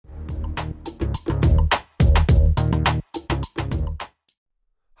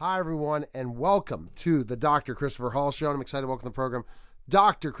Hi, everyone, and welcome to the Dr. Christopher Hall Show. I'm excited to welcome to the program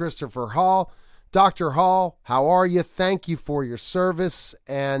Dr. Christopher Hall. Dr. Hall, how are you? Thank you for your service.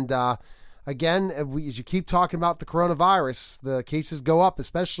 And again, as you keep talking about the coronavirus, the cases go up,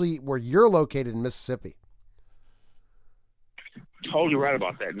 especially where you're located in Mississippi. Totally right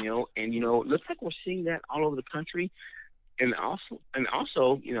about that, Neil. And looks like we're seeing that all over the country, and also,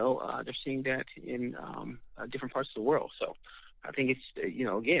 they're seeing that in different parts of the world. So I think it's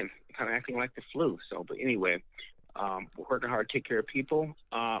again kind of acting like the flu. So, but anyway, we're working hard to take care of people.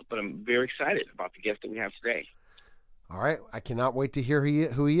 But I'm very excited about the guest that we have today. All right, I cannot wait to hear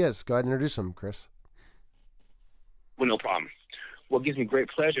who he is. Go ahead and introduce him, Chris. Well, no problem. Well, it gives me great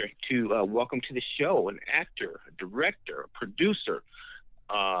pleasure to welcome to the show an actor, a director, a producer.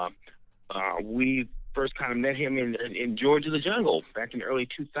 We first kind of met him in George of the Jungle back in the early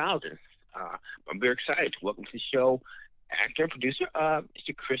 2000s. I'm very excited to welcome to the show actor and producer,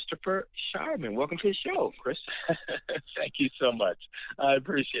 Mr. Christopher Shireman. Welcome to the show, Chris. Thank you so much. I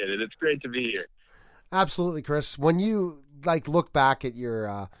appreciate it. It's great to be here. Absolutely, Chris. When you look back at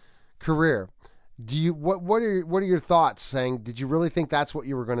your career, what are your thoughts? Saying, did you really think that's what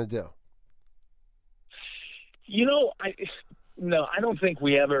you were going to do? No, I don't think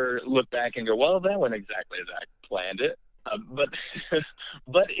we ever look back and go, well, that went exactly as I planned it.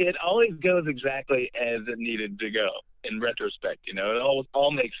 But it always goes exactly as it needed to go in retrospect. It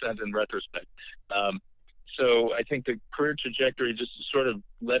all makes sense in retrospect. So I think the career trajectory just sort of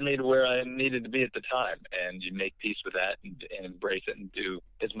led me to where I needed to be at the time, and you make peace with that and embrace it and do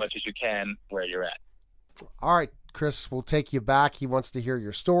as much as you can where you're at. All right, Chris, we'll take you back. He wants to hear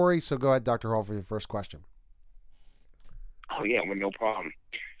your story, so go ahead, Dr. Hall, for your first question. Oh, yeah, well, no problem.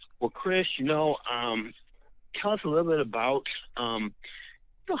 Well, Chris, tell us a little bit about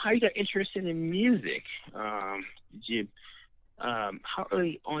how you got interested in music. How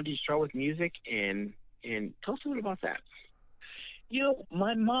early on did you start with music, and tell us a little about that.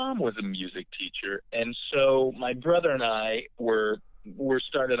 My mom was a music teacher, and so my brother and I were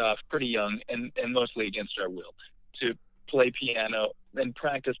started off pretty young and mostly against our will to play piano and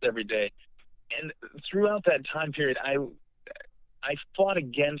practiced every day. And throughout that time period, I fought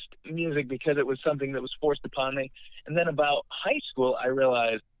against music because it was something that was forced upon me. And then about high school, I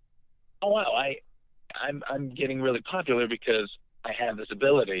realized, oh wow, I'm getting really popular because I have this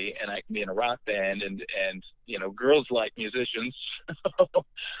ability and I can be in a rock band and girls like musicians.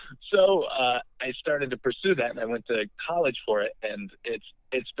 So I started to pursue that, and I went to college for it, and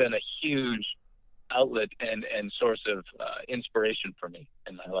it's been a huge outlet and source of inspiration for me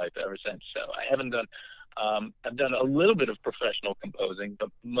in my life ever since. So I haven't done I've done a little bit of professional composing, but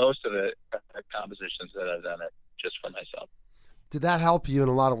most of the compositions that I've done are just for myself. Did that help you in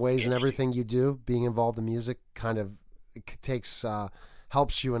a lot of ways in everything you do? Being involved in music kind of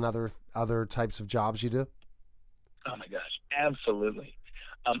helps you in other types of jobs you do? Oh my gosh, absolutely.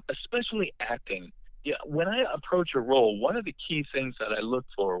 Especially acting. Yeah, when I approach a role, one of the key things that I look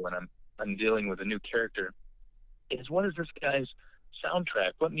for when I'm dealing with a new character is, what is this guy's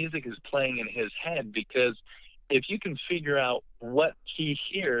soundtrack? What music is playing in his head? Because if you can figure out what he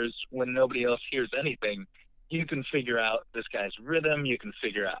hears when nobody else hears anything, you can figure out this guy's rhythm, you can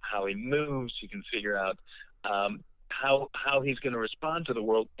figure out how he moves, you can figure out how he's going to respond to the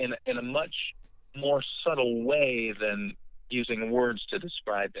world in a much more subtle way than using words to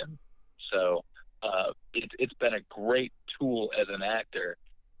describe him. So it's been a great tool as an actor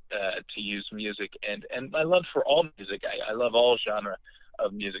to use music, and my love for all music. I love all genre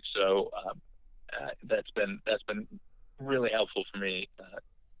of music, so that's been really helpful for me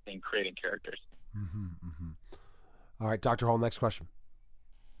in creating characters. Mm-hmm, mm-hmm. All right, Dr. Hall, next question.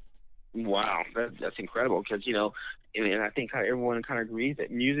 Wow, that's incredible, because and I think how everyone kind of agrees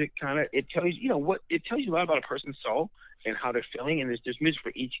that music it tells you a lot about a person's soul and how they're feeling, and there's music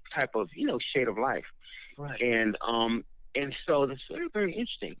for each type of shade of life, right? And so that's very, very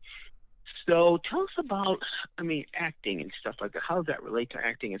interesting. So tell us about acting and stuff like that. How does that relate to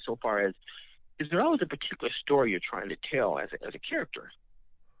acting? And so far as, is there always a particular story you're trying to tell as a character?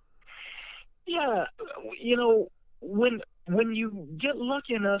 Yeah, when you get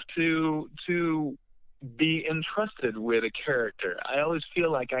lucky enough to be entrusted with a character, I always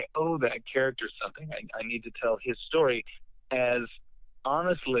feel like I owe that character something. I need to tell his story as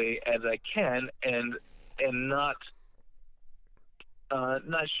honestly as I can, and not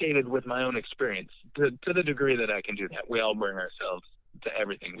shaded with my own experience to the degree that I can do that. We all bring ourselves to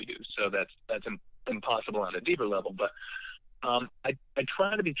everything we do, so that's impossible on a deeper level. But I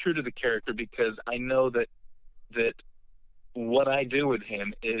try to be true to the character, because I know that what I do with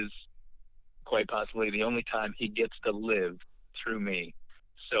him is quite possibly the only time he gets to live through me.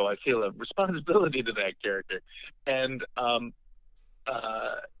 so I feel a responsibility to that character, and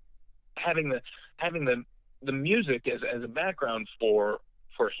having the music as a background for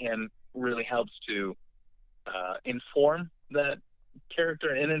him really helps to inform that character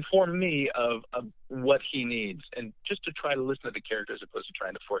and inform me of what he needs, and just to try to listen to the character as opposed to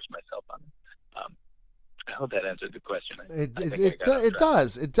trying to force myself on him. I hope that answered the question. It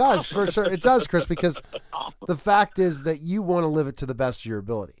does for sure. It does, Chris, because the fact is that you want to live it to the best of your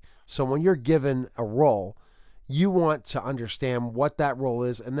ability. So when you're given a role, you want to understand what that role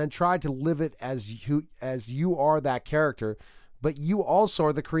is and then try to live it as you are that character, but you also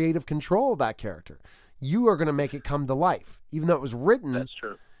are the creative control of that character. You are going to make it come to life. Even though it was written, that's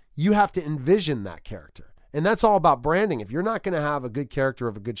true. You have to envision that character. And that's all about branding. If you're not going to have a good character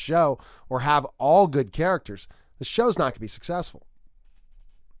of a good show or have all good characters, the show's not going to be successful.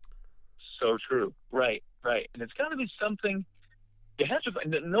 So true. Right. And it's got to be something you have to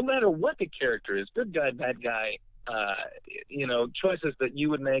find, no matter what the character is, good guy, bad guy, choices that you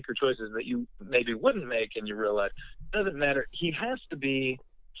would make or choices that you maybe wouldn't make in your real life, doesn't matter. He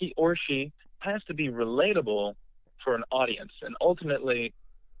or she has to be relatable for an audience. And ultimately,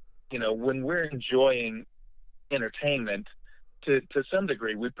 when we're enjoying entertainment, to some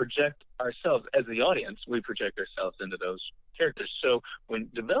degree, we project ourselves as the audience. We project ourselves into those characters. So when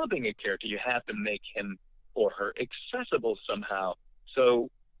developing a character, you have to make him or her accessible somehow. So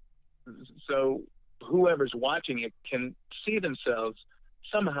whoever's watching it can see themselves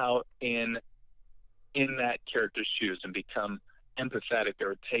somehow in that character's shoes and become empathetic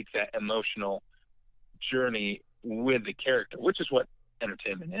or take that emotional journey with the character, which is what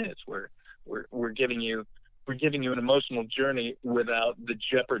entertainment is. We're giving you an emotional journey without the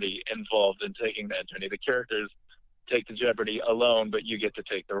jeopardy involved in taking that journey. The characters take the jeopardy alone, but you get to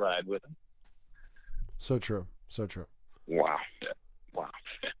take the ride with them. So true. Wow. Yeah. Wow.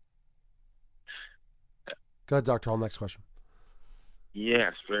 Go ahead, Dr. Hall. Next question.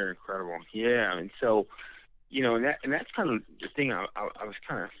 Yes, very incredible. Yeah, and so, and that's kind of the thing I was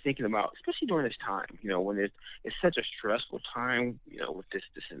kind of thinking about, especially during this time, when it's such a stressful time, with this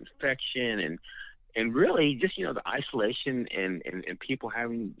infection and really just, the isolation and people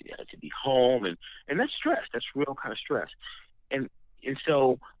having to be home and that's stress. That's real kind of stress. And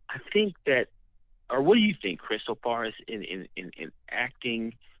so I think that, or what do you think, Chris, so far as in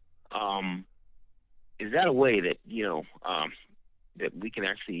acting, is that a way that, that we can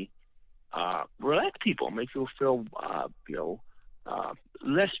actually relax people, make people feel,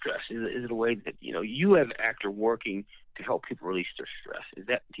 less stress? Is it a way that, you as an actor working to help people release their stress?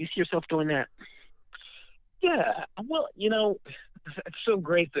 Do you see yourself doing that? Yeah, well, it's so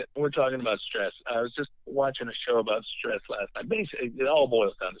great that we're talking about stress. I was just watching a show about stress last night. Basically, it all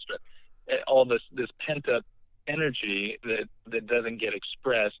boils down to stress. All this pent-up energy that doesn't get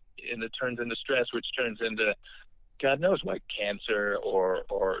expressed, and it turns into stress, which turns into God knows what, cancer or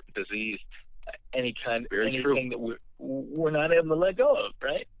disease, anything that we're not able to let go of,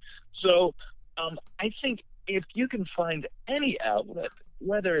 right? So I think if you can find any outlet,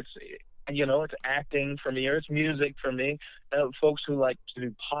 whether it's it's acting for me or it's music for me, folks who like to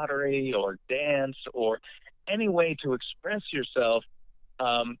do pottery or dance or any way to express yourself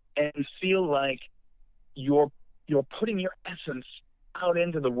and feel like you're putting your essence out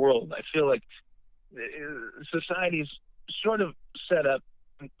into the world. I feel like society's sort of set up,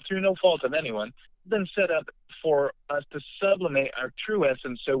 through no fault of anyone, been set up for us to sublimate our true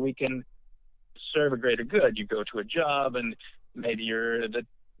essence so we can serve a greater good. You go to a job and maybe you're the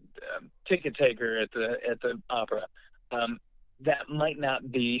ticket taker at the opera. That might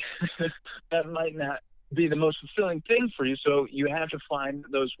not be the most fulfilling thing for you. So you have to find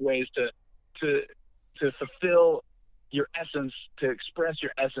those ways to fulfill your essence, to express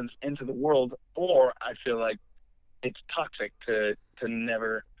your essence into the world. Or I feel like it's toxic to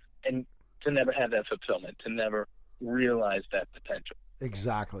never have that fulfillment, to never realize that potential.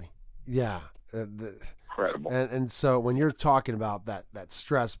 Exactly. Yeah. Incredible. And so when you're talking about that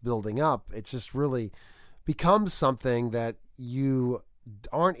stress building up, it just really becomes something that you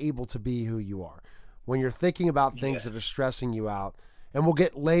aren't able to be who you are. When you're thinking about things that are stressing you out, and we'll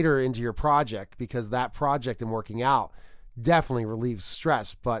get later into your project, because that project and working out definitely relieves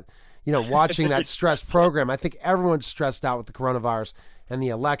stress. But, watching that stress program, I think everyone's stressed out with the coronavirus and the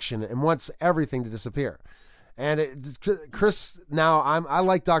election and wants everything to disappear. And Chris, now I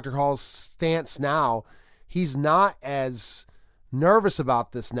like Dr. Hall's stance now. He's not as nervous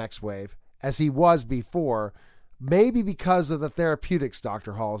about this next wave as he was before, maybe because of the therapeutics,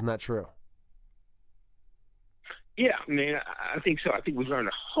 Dr. Hall. Isn't that true? Yeah, I mean, I think so. I think we've learned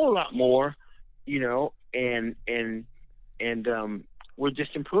a whole lot more, and we're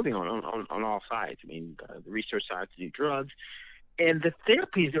just improving on all sides. I mean, the research side to new drugs and the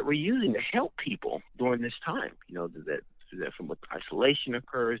therapies that we're using to help people during this time. You know, that from what isolation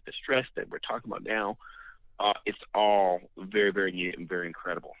occurs, the stress that we're talking about now, it's all very, very neat and very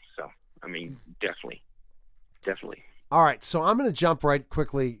incredible. So, I mean, definitely. All right, so I'm going to jump right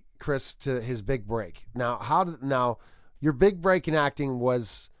quickly, Chris, to his big break. Now, your big break in acting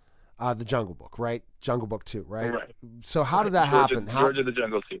was The Jungle Book, right? Jungle Book 2, right? Right. So how did that happen? George of the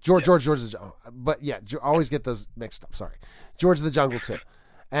Jungle 2. George of the Jungle. But yeah, I always get those mixed up. Sorry. George of the Jungle 2.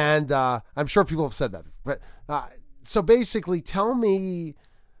 And I'm sure people have said that. But so basically, tell me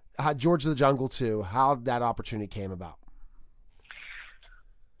George of the Jungle 2, how that opportunity came about.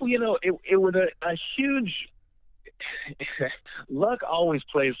 Well, you know, it was a huge luck always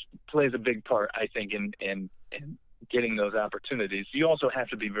plays a big part, I think, in getting those opportunities. You also have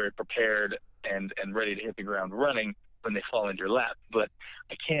to be very prepared and ready to hit the ground running when they fall into your lap. But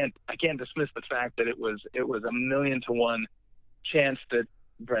I can't dismiss the fact that it was a 1,000,000 to 1 chance that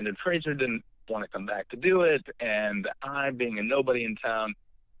Brendan Fraser didn't want to come back to do it, and I, being a nobody in town,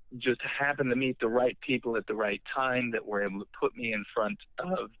 just happened to meet the right people at the right time that were able to put me in front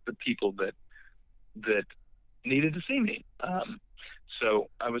of the people that needed to see me. So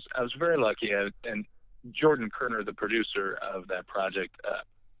I was very lucky, and Jordan Kerner, the producer of that project,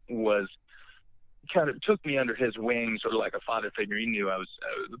 was kind of took me under his wing, sort of like a father figure. He knew I was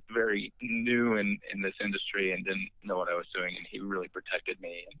very new in this industry and didn't know what I was doing, and he really protected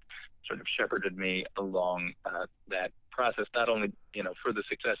me and sort of shepherded me along that process, not only, you know, for the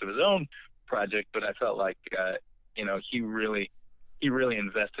success of his own project, but I felt like, you know, he really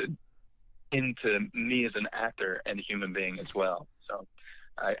invested into me as an actor and a human being as well. So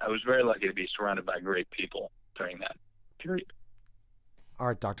I was very lucky to be surrounded by great people during that period. All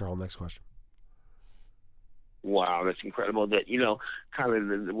right, Dr. Hall, next question. Wow, that's incredible. That, you know, kind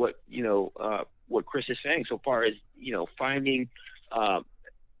of what Chris is saying so far is, you know, finding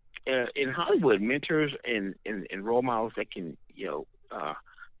in Hollywood mentors and role models that can,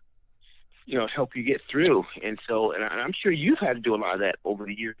 help you get through. And so, and I'm sure you've had to do a lot of that over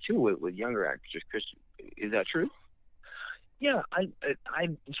the years too with younger actors. Chris, is that true? Yeah,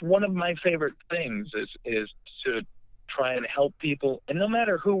 it's one of my favorite things is to try and help people. And no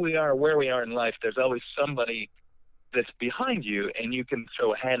matter who we are, where we are in life, there's always somebody that's behind you, and you can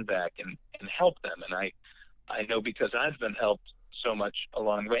throw a hand back and help them. And I know, because I've been helped so much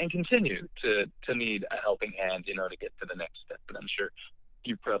along the way and continue to need a helping hand, you know, to get to the next step. And I'm sure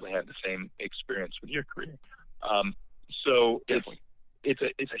you probably had the same experience with your career. So it's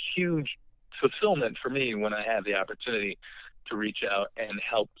a huge fulfillment for me when I have the opportunity to reach out and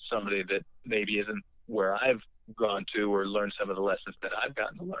help somebody that maybe isn't where I've gone to, or learn some of the lessons that I've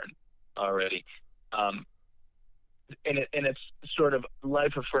gotten to learn already. And it's sort of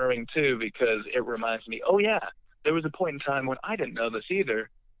life affirming too, because it reminds me, oh yeah, there was a point in time when I didn't know this either,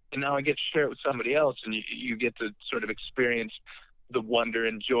 and now I get to share it with somebody else, and you get to sort of experience the wonder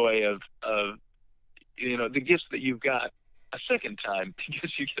and joy of you know, the gifts that you've got a second time,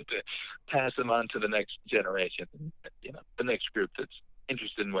 because you get to pass them on to the next generation, you know, the next group that's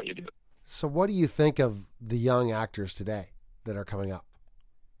interested in what you do. So what do you think of the young actors today that are coming up?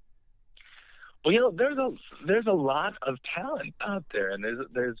 Well, you know, there's a lot of talent out there, and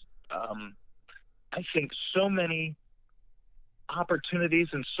there's I think so many opportunities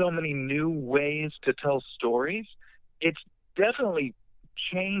and so many new ways to tell stories. It's definitely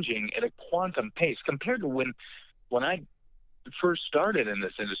changing at a quantum pace compared to when I first started in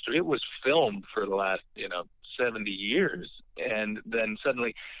this industry. It was filmed for the last, 70 years, and then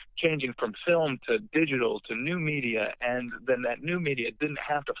suddenly changing from film to digital to new media, and then that new media didn't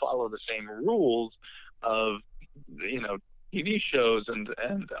have to follow the same rules of, TV shows and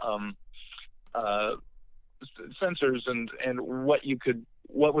censors and what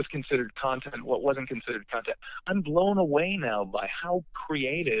was considered content, what wasn't considered content. I'm blown away now by how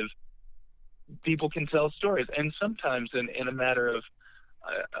creative people can tell stories, and sometimes in a matter of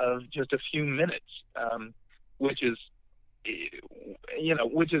just a few minutes, which is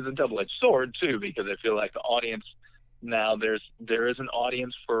a double-edged sword too, because I feel like the audience now, there is an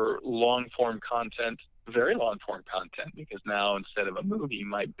audience for long-form content, very long-form content, because now instead of a movie, you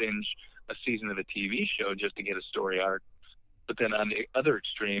might binge a season of a TV show just to get a story arc. But then on the other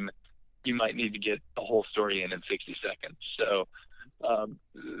extreme, you might need to get a whole story in 60 seconds. So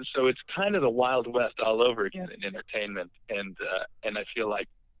it's kind of the Wild West all over again in entertainment. And I feel like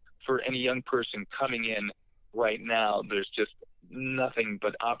for any young person coming in right now, there's just nothing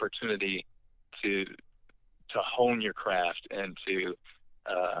but opportunity to hone your craft and to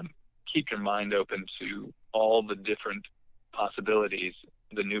keep your mind open to all the different possibilities,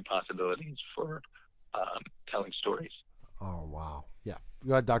 the new possibilities for telling stories. Oh, wow. Yeah.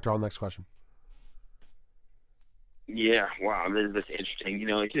 Go ahead, Dr. Hall, next question. Yeah, wow, that's interesting. You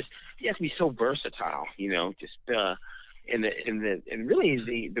know, you have to be so versatile. You know, just and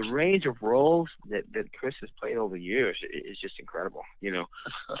really the range of roles that Chris has played over the years is just incredible. You know,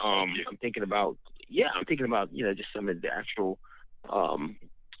 I'm thinking about just some of the actual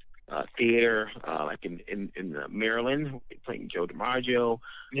theater, like in Maryland, playing Joe DiMaggio,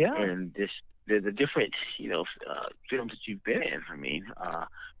 and the different films that you've been in. I mean,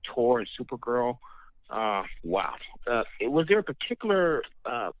 Tor and Supergirl. Wow. Was there a particular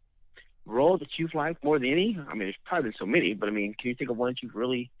role that you've liked more than any? I mean, there's probably been so many, but I mean, can you think of one that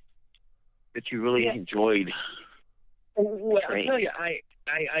you really enjoyed? Well, I'll tell you,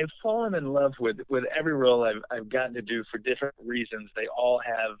 I've fallen in love with every role I've gotten to do for different reasons. They all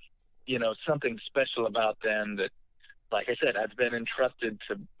have, something special about them that, like I said, I've been entrusted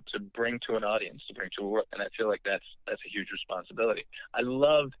to bring to an audience, to bring to a world, and I feel like that's a huge responsibility. I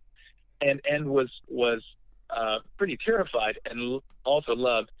loved and was pretty terrified, and also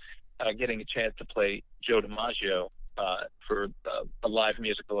loved getting a chance to play Joe DiMaggio for a live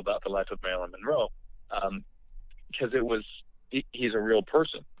musical about the life of Marilyn Monroe, because he's a real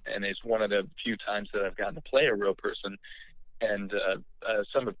person, and it's one of the few times that I've gotten to play a real person, and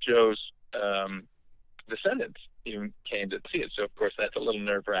some of Joe's descendants even came to see it. So of course that's a little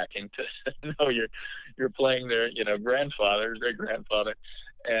nerve-wracking to know you're playing their grandfather, great grandfather,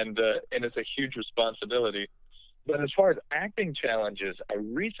 and it's a huge responsibility. But as far as acting challenges, I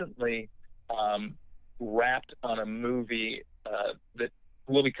recently wrapped on a movie that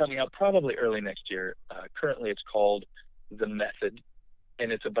will be coming out probably early next year. Currently it's called The Method,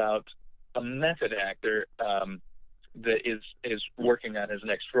 and it's about a method actor that is working on his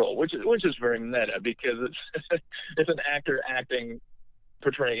next role, which is very meta, because it's an actor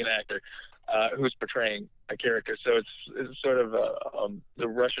portraying an actor who's portraying a character. So it's sort of the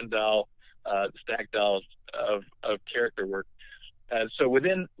Russian doll, stacked dolls of character work. So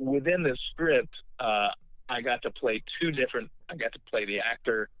within the script, I got to play the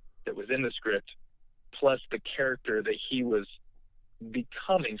actor that was in the script, plus the character that he was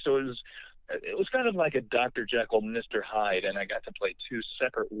becoming. So it was kind of like a Dr. Jekyll, Mr. Hyde, and I got to play two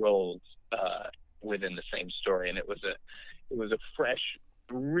separate roles within the same story, and it was a fresh,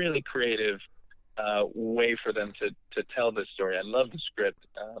 really creative way for them to tell this story. I love the script,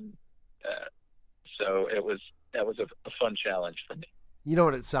 so that was a fun challenge for me. You know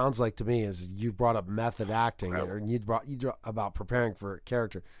what it sounds like to me is you brought up method acting, or you brought about preparing for a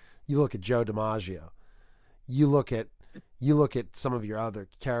character. You look at Joe DiMaggio. You look at some of your other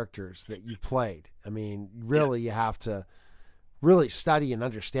characters that you played. I mean, really, you have to really study and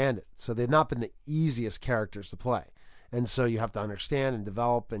understand it. So they've not been the easiest characters to play, and so you have to understand and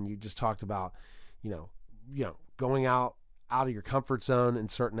develop. And you just talked about, going out of your comfort zone in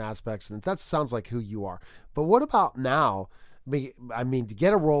certain aspects, and that sounds like who you are. But what about now? I mean, to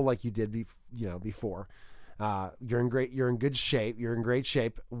get a role like you did, before, you're in good shape. You're in great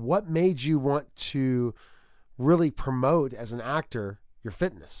shape. What made you want to really promote as an actor your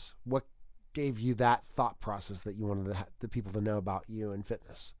fitness? What gave you that thought process that you wanted the people to know about you and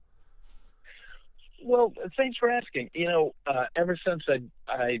fitness? Well, thanks for asking. Ever since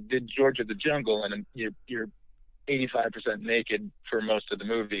I did George of the Jungle, and you're 85% naked for most of the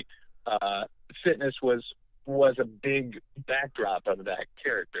movie, fitness was a big backdrop of that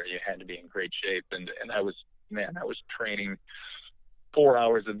character. You had to be in great shape, and I was training 4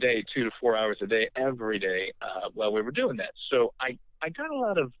 hours a day, 2 to 4 hours a day, every day while we were doing that. So I got a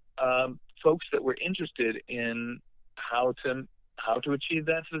lot of folks that were interested in how to achieve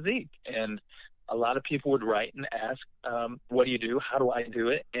that physique, and a lot of people would write and ask, what do you do? How do I do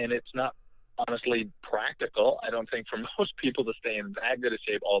it? And it's not honestly practical, I don't think, for most people to stay in that good a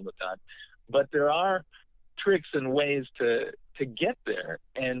shape all the time. But there are tricks and ways to get there.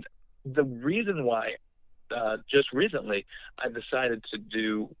 And the reason why just recently I decided to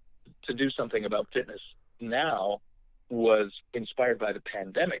do something about fitness now was inspired by the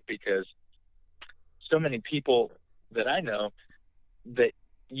pandemic, because so many people that I know that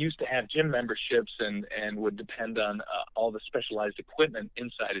used to have gym memberships and would depend on all the specialized equipment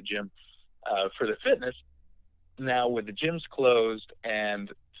inside a gym for their fitness. Now, with the gyms closed and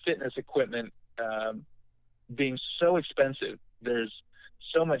fitness equipment being so expensive, there's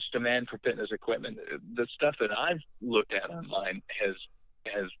so much demand for fitness equipment. The stuff that I've looked at online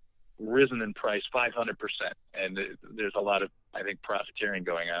has risen in price 500%, and there's a lot of, I think, profiteering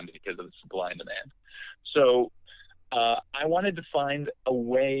going on because of the supply and demand. So I wanted to find a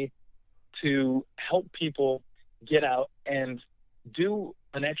way to help people get out and do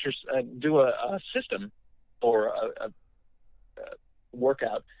an do a system or a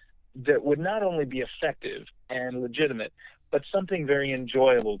workout that would not only be effective and legitimate, but something very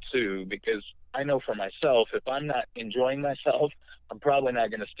enjoyable too. Because I know for myself, if I'm not enjoying myself, I'm probably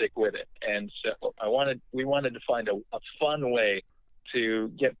not going to stick with it. And so we wanted to find a fun way to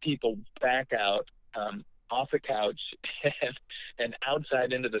get people back out off the couch and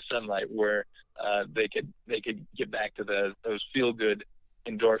outside into the sunlight, where they could get back to those feel good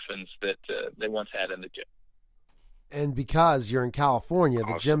endorphins that they once had in the gym. And because you're in California,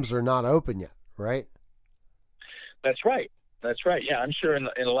 the gyms are not open yet, right? That's right. Yeah, I'm sure in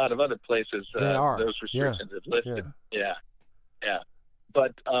a lot of other places those restrictions have lifted. Yeah.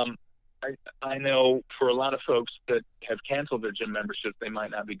 But I know for a lot of folks that have canceled their gym memberships, they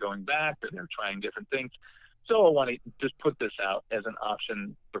might not be going back, or they're trying different things. So I want to just put this out as an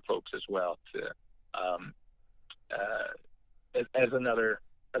option for folks as well, to as another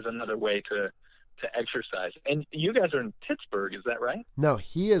way to exercise. And you guys are in Pittsburgh, is that right? No,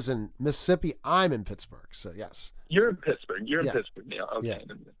 he is in Mississippi. I'm in Pittsburgh. So yes. You're in Pittsburgh. You're in Pittsburgh, Neil. Okay.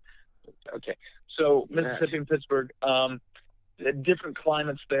 Yeah. Okay. So Mississippi and Pittsburgh, different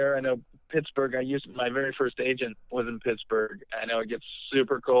climates there. I know Pittsburgh, my very first agent was in Pittsburgh. I know it gets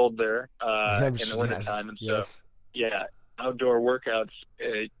super cold there in the wintertime. And so, outdoor workouts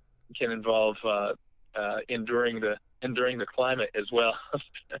can involve enduring the climate as well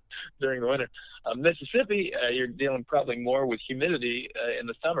during the winter. Mississippi, you're dealing probably more with humidity in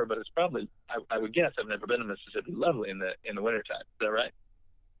the summer, but it's probably, I would guess, I've never been to Mississippi, lovely in the wintertime. Is that right?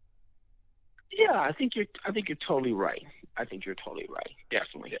 Yeah, I think you're totally right.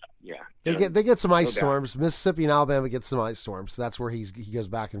 Definitely. Yeah. They get some ice storms. Mississippi and Alabama get some ice storms. That's where he goes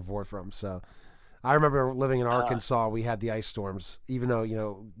back and forth from. So I remember living in Arkansas, we had the ice storms. Even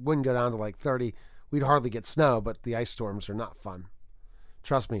though, wouldn't go down to like 30, we'd hardly get snow, but the ice storms are not fun.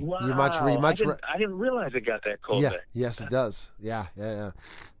 Trust me. Wow. I didn't realize it got that cold there. Yes, it does. Yeah.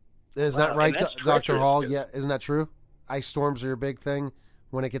 Isn't that right, Dr. Hall? Yeah, isn't that true? Ice storms are your big thing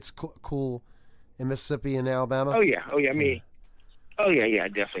when it gets cool in Mississippi and Alabama? Oh yeah. Definitely.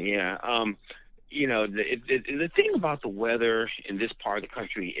 Yeah. The thing about the weather in this part of the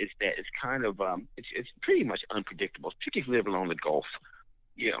country is that it's kind of it's pretty much unpredictable, particularly living along the Gulf.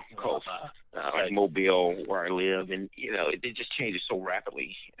 Coast, like Mobile, where I live, and it just changes so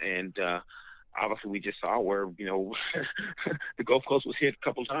rapidly. And obviously, we just saw where the Gulf Coast was hit a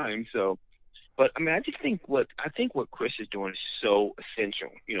couple times. So, but I mean, I just think what Chris is doing is so essential.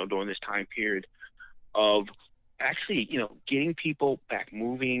 During this time period of actually, getting people back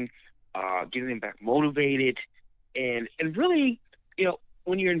moving, getting them back motivated, and really,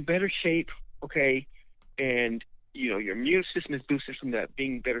 when you're in better shape, okay, and your immune system is boosted from that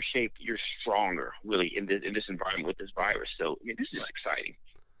being in better shape, you're stronger, really, in this environment with this virus. So, I mean, this is exciting.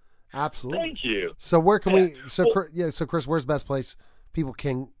 Absolutely. Thank you. So where can we? So Chris, where's the best place people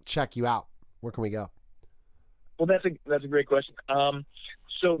can check you out? Where can we go? Well, that's a great question.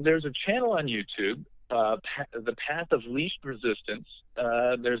 So there's a channel on YouTube, The Path of Least Resistance.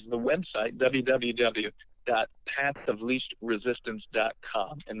 There's the website,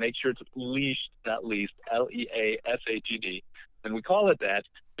 www.pathofleastresistance.com, and make sure it's leashed, not least, Leashed. And we call it that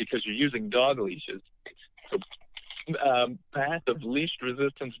because you're using dog leashes. So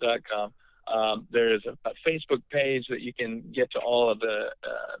pathofleastresistance.com. There's a Facebook page that you can get to all of the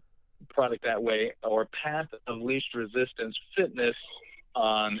product that way, or Path of Least Resistance Fitness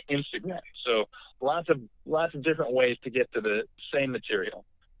on Instagram. So lots of different ways to get to the same material.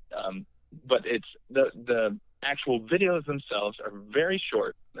 But it's the actual videos themselves are very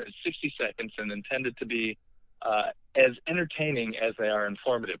short. They're 60 seconds and intended to be as entertaining as they are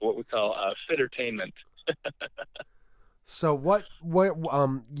informative, what we call fittertainment. So what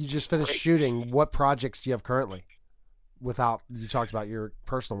you just finished shooting, what projects do you have currently? You talked about your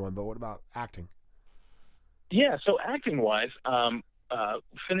personal one, but what about acting? Yeah, so acting-wise,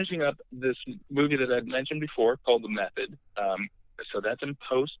 finishing up this movie that I'd mentioned before called The Method. So that's in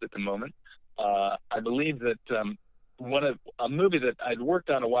post at the moment. I believe that a movie that I'd worked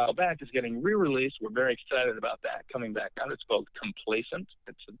on a while back is getting re-released. We're very excited about that coming back out. It's called Complacent.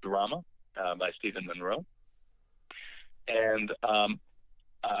 It's a drama by Stephen Monroe. And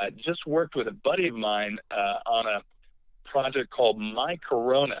I just worked with a buddy of mine on a project called My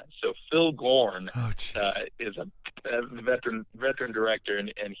Corona. So Phil Gorn is a veteran director,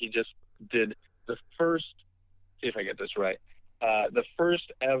 and he just did the first, see if I get this right, the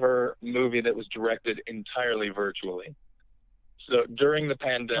first ever movie that was directed entirely virtually. So during the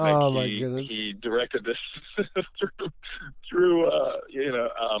pandemic, he directed this through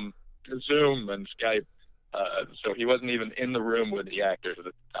Zoom and Skype. So he wasn't even in the room with the actors at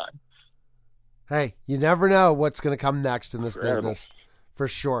the time. Hey, you never know what's going to come next in this business, for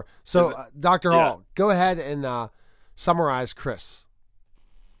sure. So, Dr. Hall, go ahead and summarize Chris.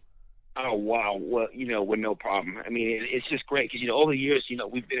 Oh, wow. Well, with no problem. I mean, it's just great because, over the years,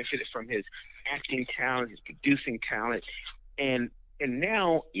 we've benefited from his acting talent, his producing talent. And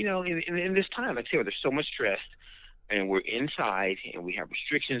now, in this time, like I said, there's so much stress and we're inside and we have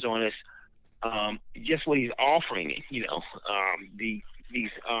restrictions on us. Just what he's offering,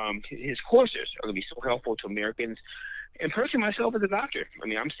 his courses are going to be so helpful to Americans. And personally, myself as a doctor, I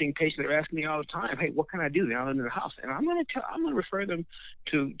mean, I'm seeing patients that are asking me all the time, "Hey, what can I do now I'm in the house?" And I'm going to refer them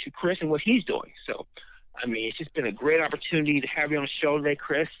to Chris and what he's doing. So, I mean, it's just been a great opportunity to have you on the show today,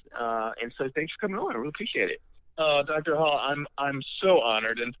 Chris. And so, thanks for coming on. I really appreciate it. Dr. Hall, I'm so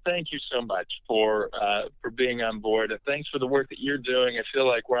honored, and thank you so much for being on board, and thanks for the work that you're doing. I feel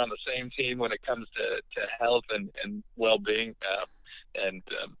like we're on the same team when it comes to health and well-being,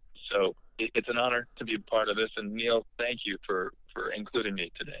 so it's an honor to be a part of this. And Neil, thank you for including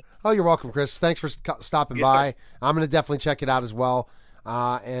me today. Oh, you're welcome, Chris. Thanks for stopping by. Sir. I'm going to definitely check it out as well.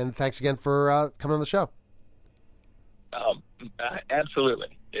 And thanks again for coming on the show. Absolutely.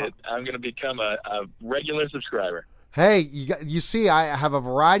 I'm going to become a regular subscriber. Hey, you see, I have a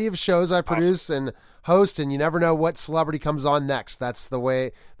variety of shows I produce and host, and you never know what celebrity comes on next. That's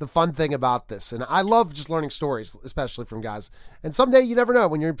the fun thing about this. And I love just learning stories, especially from guys. And someday, you never know,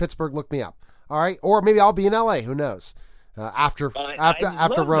 when you're in Pittsburgh, look me up. All right? Or maybe I'll be in LA. Who knows? After Rona. That.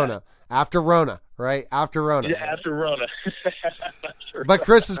 After Rona, right? After Rona. Yeah, after Rona. Sure. But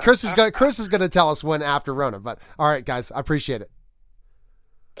Chris is going to tell us when after Rona. But all right, guys, I appreciate it.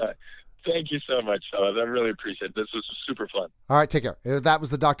 Thank you so much, fellas. I really appreciate it. This was super fun. All right, take care. That was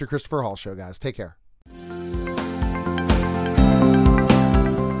the Dr. Christopher Hall Show, guys. Take care.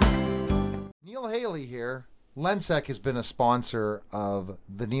 Neil Haley here. Lensec has been a sponsor of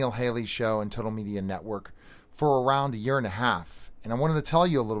the Neil Haley Show and Total Media Network for around a year and a half. And I wanted to tell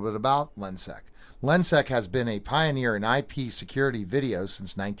you a little bit about Lensec. Lensec has been a pioneer in IP security video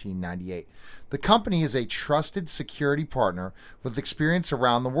since 1998. The company is a trusted security partner with experience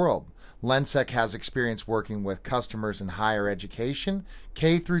around the world. Lensec has experience working with customers in higher education,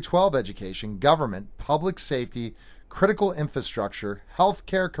 K through 12 education, government, public safety, critical infrastructure,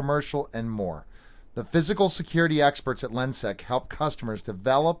 healthcare, commercial, and more. The physical security experts at Lensec help customers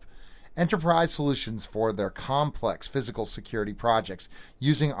develop enterprise solutions for their complex physical security projects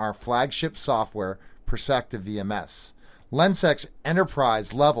using our flagship software, Perspective VMS. Lensec's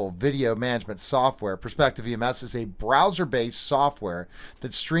enterprise-level video management software, Perspective VMS, is a browser-based software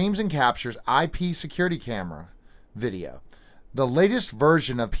that streams and captures IP security camera video. The latest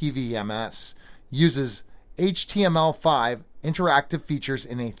version of PVMS uses HTML5 interactive features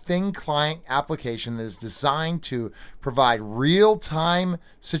in a thin client application that is designed to provide real-time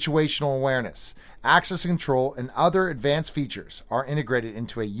situational awareness. Access control and other advanced features are integrated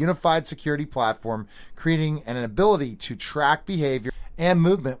into a unified security platform, creating an ability to track behavior and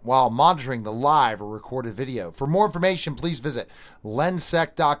movement while monitoring the live or recorded video. For more information, please visit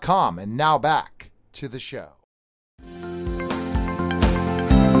lensec.com. And now back to the show.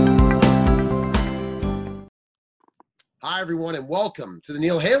 Hi, everyone, and welcome to the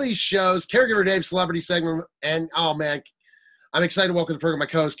Neil Haley Show's Caregiver Dave Celebrity segment. And, oh, man, I'm excited to welcome to the program my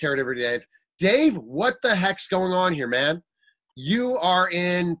co-host, Caregiver Dave. Dave, what the heck's going on here, man? You are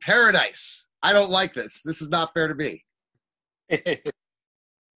in paradise. I don't like this. This is not fair to me.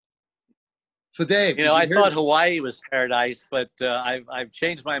 So, Dave, I thought Hawaii was paradise, but I've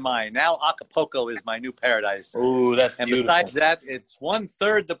changed my mind. Now Acapulco is my new paradise. Ooh, that's beautiful. And besides that, it's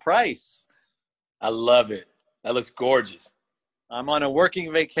 1/3 the price. I love it. That looks gorgeous. I'm on a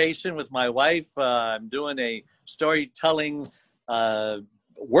working vacation with my wife. I'm doing a storytelling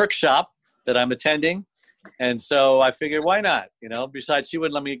workshop that I'm attending. And so I figured, why not? Besides, she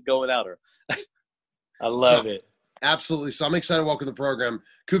wouldn't let me go without her. I love it. Absolutely. So I'm excited to welcome to the program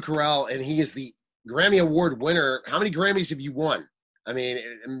Cucarell, and he is the Grammy Award winner. How many Grammys have you won? I mean,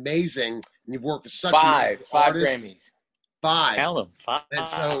 amazing. And you've worked with such five artists. Grammys. 5. Count them. 5. And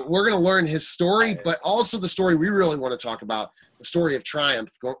so we're going to learn his story, but also the story we really want to talk about, the story of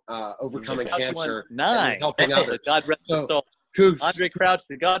triumph, overcoming cancer, 9. And helping others. God rest his soul. Cougs, Andre Crouch,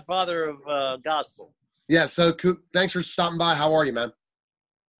 the godfather of gospel. Yeah, so thanks for stopping by. How are you, man?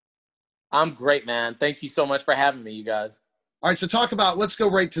 I'm great, man. Thank you so much for having me, you guys. All right, so let's go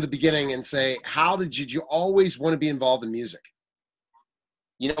right to the beginning and say, how did you always want to be involved in music?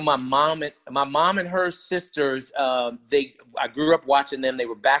 my mom and her sisters, I grew up watching them. They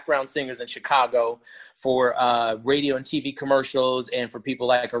were background singers in Chicago for radio and TV commercials, and for people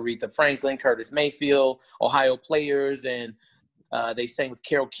like Aretha Franklin, Curtis Mayfield, Ohio Players, and they sang with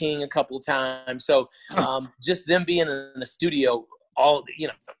Carole King a couple of times. So just them being in the studio all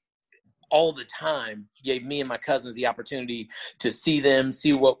the time gave me and my cousins the opportunity to see them,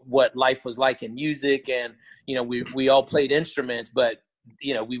 see what life was like in music. And, we all played instruments, but,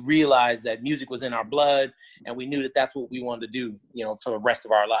 we realized that music was in our blood, and we knew that that's what we wanted to do, for the rest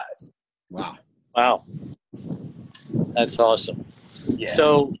of our lives. Wow. That's awesome. Yeah.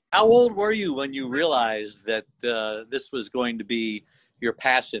 So how old were you when you realized that this was going to be your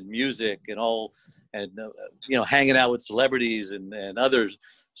passion, music and all, and, hanging out with celebrities and others,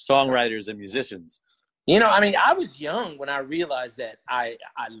 songwriters and musicians? I was young when I realized that I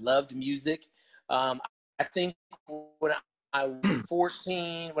loved music. I think when I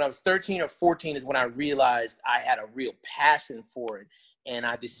was 13 or 14 is when I realized I had a real passion for it. And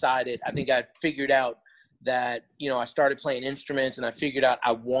I figured out that, I started playing instruments, and I figured out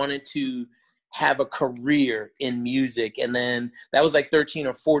I wanted to have a career in music. And then that was like 13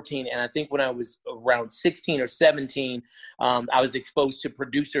 or 14. And I think when I was around 16 or 17, I was exposed to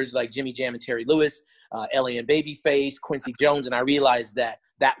producers like Jimmy Jam and Terry Lewis, Ellie and Babyface, Quincy Jones. And I realized that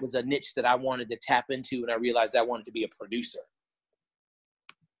was a niche that I wanted to tap into. And I realized I wanted to be a producer.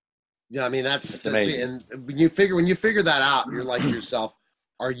 Yeah. I mean, that's amazing. And when you figure that out, you're like to yourself,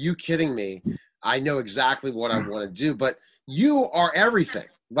 are you kidding me? I know exactly what I want to do, but you are everything.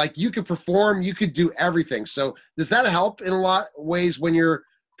 Like, you could perform, you could do everything. So does that help in a lot of ways when you're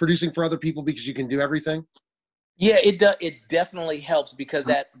producing for other people, because you can do everything? Yeah, it definitely helps, because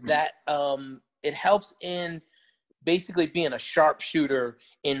it helps in basically being a sharpshooter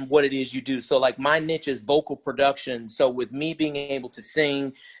in what it is you do. So like, my niche is vocal production. So with me being able to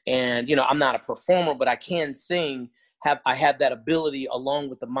sing, and, I'm not a performer, but I can sing. I have that ability, along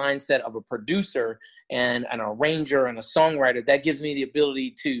with the mindset of a producer and an arranger and a songwriter, that gives me the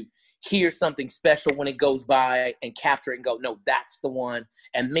ability to hear something special when it goes by and capture it and go, no, that's the one,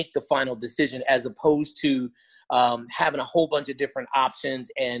 and make the final decision, as opposed to having a whole bunch of different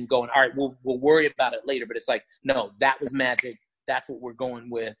options and going, all right, we'll worry about it later. But it's like, no, that was magic. That's what we're going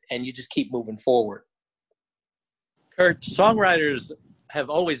with. And you just keep moving forward. Kurt, songwriters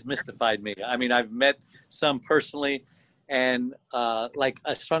have always mystified me. I mean, I've met some personally, and like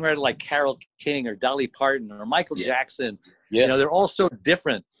a songwriter like Carole King or Dolly Parton or Michael Jackson, they're all so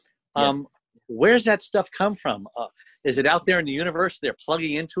different. Where's that stuff come from? Is it out there in the universe? They're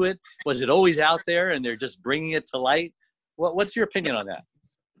plugging into it. Was it always out there and they're just bringing it to light? What's your opinion on that?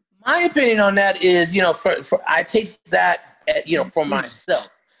 My opinion on that is, I take that, for myself.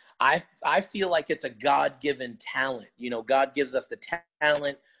 I feel like it's a God-given talent. God gives us the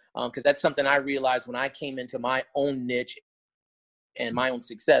talent, because that's something I realized when I came into my own niche and my own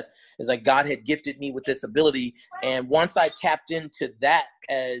success, is like, God had gifted me with this ability. And once I tapped into that,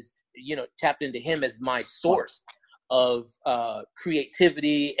 tapped into him as my source of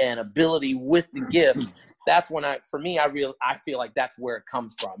creativity and ability with the gift, that's when I feel like that's where it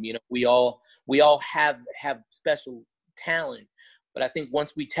comes from. We all have Exactly. talent, but I think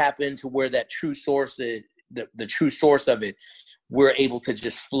once we tap into where that true source is, the true source of it, we're able to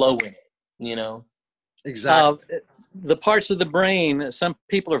just flow in it, Exactly. The parts of the brain, some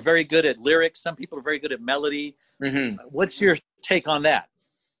people are very good at lyrics, some people are very good at melody. Mm-hmm. What's your take on that?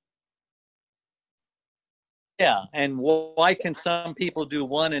 Yeah, and why can some people do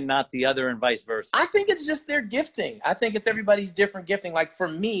one and not the other, and vice versa? I think it's just their gifting. I think it's everybody's different gifting. Like, for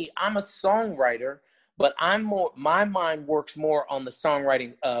me, I'm a songwriter, but my mind works more on the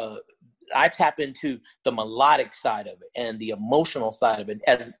songwriting. I tap into the melodic side of it and the emotional side of it,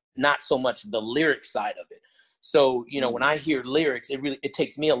 as not so much the lyric side of it. So, when I hear lyrics, it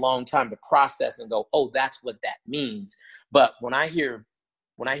takes me a long time to process and go, oh, that's what that means. But when I hear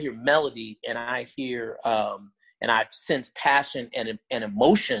melody, and I hear and I sense passion and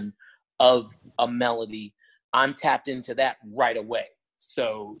emotion of a melody, I'm tapped into that right away.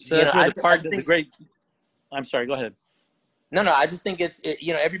 So that's where the great. I'm sorry. Go ahead. No. I just think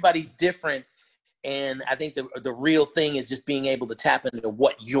everybody's different, and I think the real thing is just being able to tap into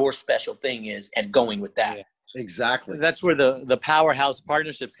what your special thing is and going with that. Yeah. Exactly. That's where the powerhouse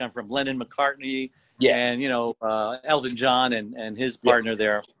partnerships come from. Lennon McCartney, and Elton John and his partner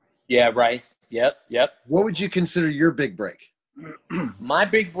there. Yeah, Rice. Yep. What would you consider your big break? My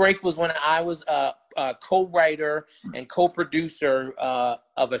big break was when I was a co-writer and co-producer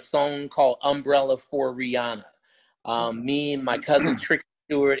of a song called "Umbrella" for Rihanna. Me and my cousin Trick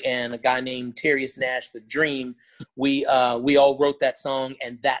Stewart and a guy named Terrius Nash, The Dream, we all wrote that song,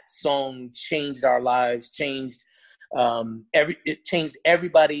 and that song changed our lives, it changed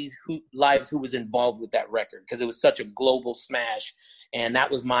everybody's lives who was involved with that record, because it was such a global smash. And that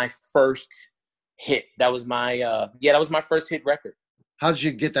was my first hit. That was my that was my first hit record. How did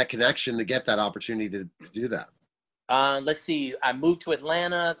you get that connection to get that opportunity to do that? Let's see. I moved to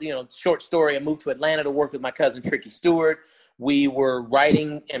Atlanta. Short story. I moved to Atlanta to work with my cousin Tricky Stewart. We were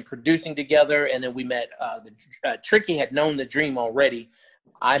writing and producing together, and then we met. Tricky had known The Dream already.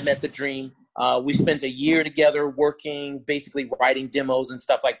 I met The Dream. We spent a year together working, basically writing demos and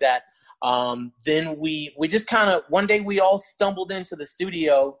stuff like that. Then we just kind of, one day we all stumbled into the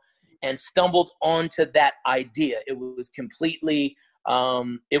studio and stumbled onto that idea. It was completely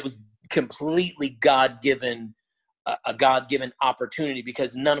God-given, a God-given opportunity,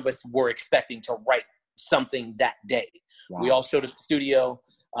 because none of us were expecting to write something that day. Wow. We all showed at the studio.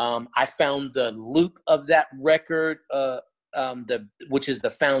 I found the loop of that record, which is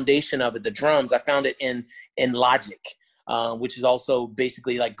the foundation of it, the drums. I found it in Logic, which is also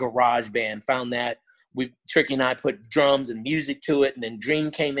basically like GarageBand. Found that. Tricky and I put drums and music to it, and then Dream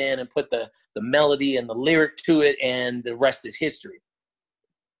came in and put the melody and the lyric to it, and the rest is history.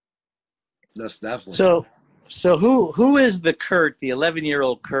 That's definitely. So who is the Kurt, the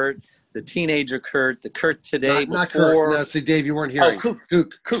 11-year-old Kurt, the teenager Kurt, the Kurt today? Not Kurt. No, see, Dave, you weren't hearing. Oh,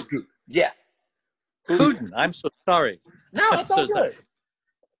 Kook. Yeah. Kooten. I'm so sorry. No, it's all good.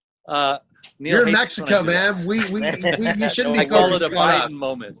 Neil, you're in Mexico, man. We you shouldn't be. I call it a Biden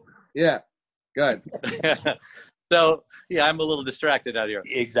moment. Yeah. Good. So yeah, I'm a little distracted out here.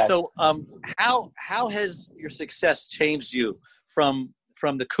 Exactly. So how has your success changed you from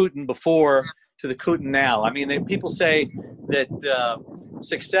the Kooten before to the Kooten now? I mean, people say that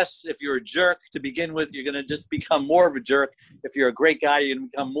success, if you're a jerk to begin with, you're going to just become more of a jerk. If you're a great guy, you're going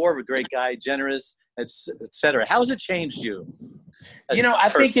to become more of a great guy, generous, etc. How has it changed you? I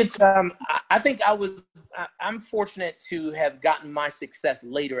think it's I'm fortunate to have gotten my success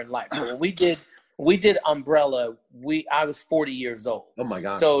later in life. So when we did Umbrella, I was 40 years old. Oh my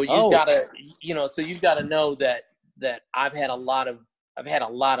gosh. So you've gotta know that I've had a lot of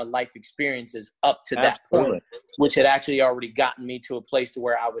life experiences up to that point, which had actually already gotten me to a place to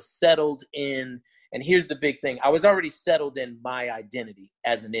where I was settled in. And here's the big thing. I was already settled in my identity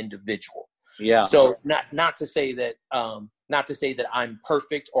as an individual. Yeah. So not to say that I'm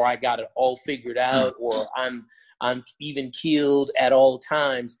perfect, or I got it all figured out, or I'm even keeled at all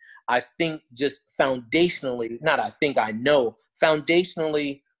times. I think just foundationally, I know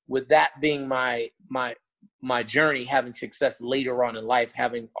foundationally, with that being my journey, having success later on in life,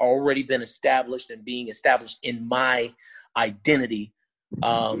 having already been established and being established in my identity,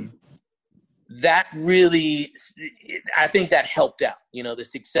 that really, I think that helped out. The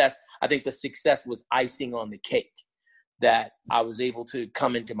success, I think the success was icing on the cake, that I was able to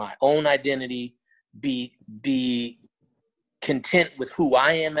come into my own identity, be content with who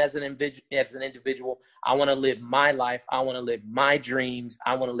I am as an individual. I want to live my life. I want to live my dreams.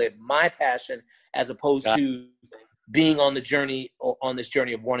 I want to live my passion, as opposed to being on this journey of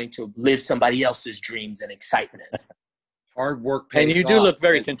wanting to live somebody else's dreams and excitement. Hard work pays off. And you do look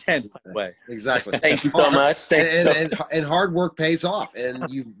very content, by the way. Exactly. Thank you so much. And hard work pays off. And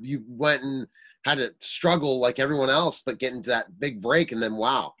you went and had to struggle like everyone else, but getting to that big break, and then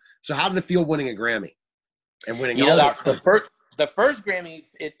wow. So how did it feel winning a Grammy? And winning the first Grammy,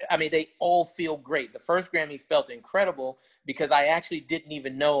 they all feel great. The first Grammy felt incredible because I actually didn't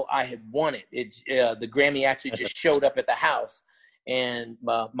even know I had won it. The Grammy actually just showed up at the house, and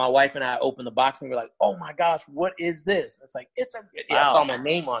my wife and I opened the box and we were like, "Oh my gosh, what is this?" It's like I saw my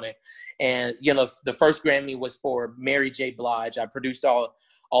name on it, and the first Grammy was for Mary J. Blige. I produced all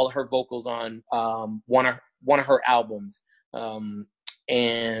of her vocals on one of her albums.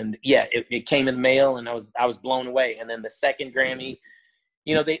 And yeah, it came in the mail, and I was blown away. And then the second Grammy,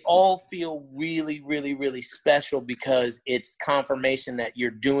 they all feel really, really, really special, because it's confirmation that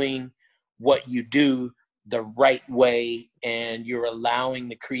you're doing what you do the right way, and you're allowing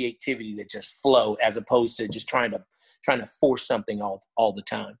the creativity to just flow, as opposed to just trying to force something all the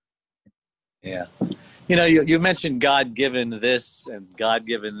time. Yeah. You mentioned God-given this and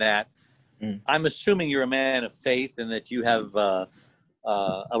God-given that. I'm assuming you're a man of faith and that you have a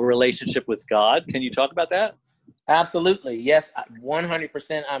relationship with God. Can you talk about that? Absolutely. Yes.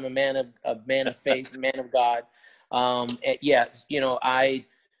 100%. I'm a man of faith, man of God. I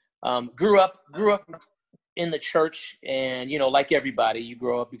grew up in the church, and like everybody, you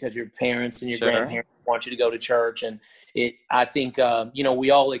grow up because your parents and your Sure. grandparents want you to go to church, and I think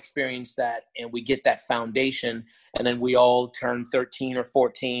we all experience that, and we get that foundation, and then we all turn 13 or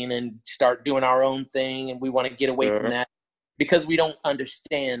 14 and start doing our own thing, and we want to get away from that because we don't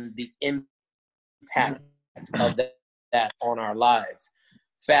understand the impact of that on our lives.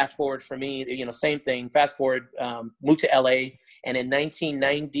 Fast forward for me, same thing. Fast forward, moved to LA, and in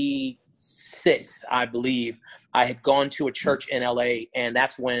 1996, I believe, I had gone to a church in LA, and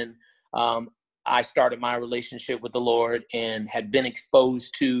that's when I started my relationship with the Lord and had been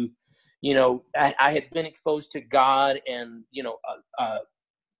exposed to, I had been exposed to God and,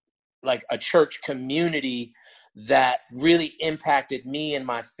 like a church community that really impacted me and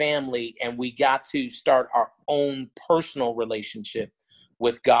my family, and we got to start our own personal relationship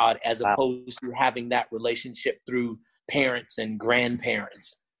with God as opposed to having that relationship through parents and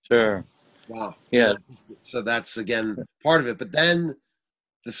grandparents. Sure. Wow. Yeah. So that's, again, part of it. But then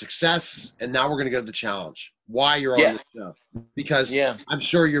the success, and now we're going to go to the challenge. Why you're on the show. Because I'm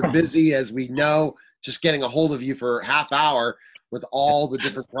sure you're busy, as we know, just getting a hold of you for a half hour with all the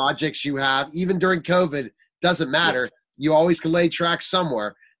different projects you have. Even during COVID, doesn't matter. You always can lay tracks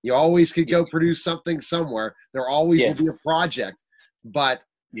somewhere. You always could go produce something somewhere. There always will be a project. But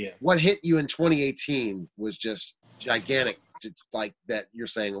what hit you in 2018 was just gigantic, like that you're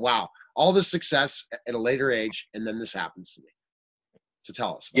saying, wow, all this success at a later age, and then this happens to me. So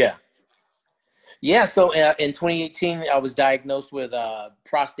tell us. Yeah. So in 2018, I was diagnosed with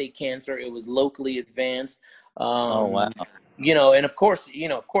prostate cancer. It was locally advanced. Oh, wow. And of course,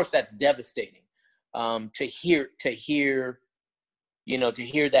 that's devastating. To hear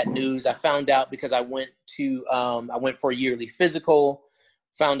that news. I found out because I went for a yearly physical,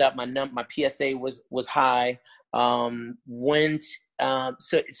 found out my PSA was high. So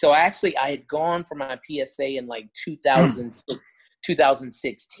actually I had gone for my PSA in like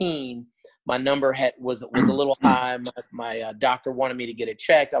 2016. My number was a little high. My doctor wanted me to get it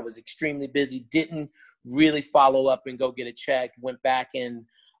checked. I was extremely busy, didn't really follow up and go get it checked. Went back and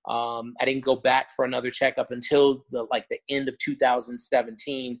I didn't go back for another checkup until the end of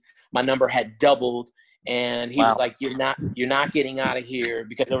 2017. My number had doubled, and he was like, "You're not getting out of here,"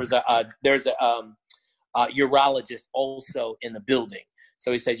 because there's a urologist also in the building.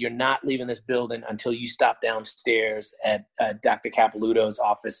 So he said, "You're not leaving this building until you stop downstairs at Dr. Capilouto's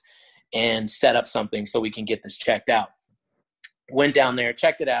office and set up something so we can get this checked out." Went down there,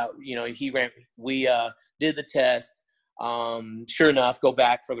 checked it out. We did the test. Sure enough, go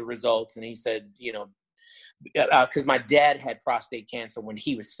back for the results. And he said, because my dad had prostate cancer when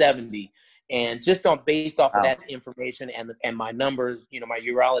he was 70. And just based off of that information and my numbers, my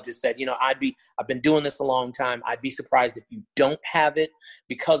urologist said, I've been doing this a long time. I'd be surprised if you don't have it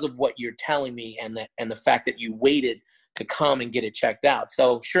because of what you're telling me and the fact that you waited to come and get it checked out.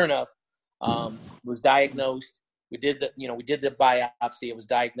 So sure enough, was diagnosed. We did the biopsy. It was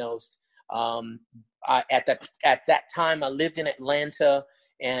diagnosed. At that time, I lived in Atlanta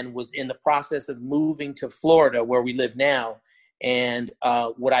and was in the process of moving to Florida, where we live now. And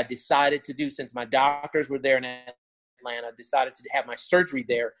what I decided to do, since my doctors were there in Atlanta, I decided to have my surgery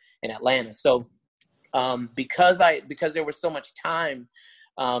there in Atlanta. So because there was so much time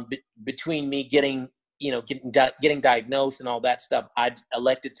between me getting diagnosed and all that stuff, I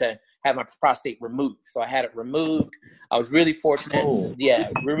elected to have my prostate removed. So I had it removed. I was really fortunate.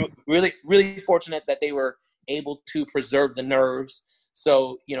 Really, really fortunate that they were able to preserve the nerves.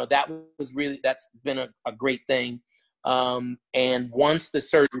 So, that's been a great thing. And once the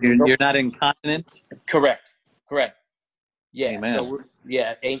surgery, you're not incontinent? Correct. Yeah. Amen. So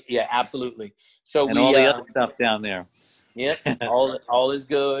absolutely. So and all the other stuff down there. Yeah. all is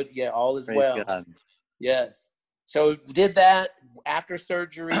good. Yeah. All is Praise well. God. Yes. So we did that. After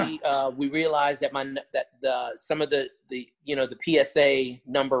surgery, we realized that some of the PSA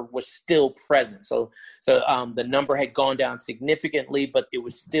number was still present. So the number had gone down significantly, but it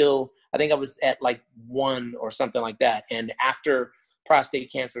was still, I think I was at like 1 or something like that. And after prostate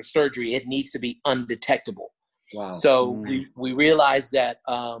cancer surgery, it needs to be undetectable. Wow. So we realized that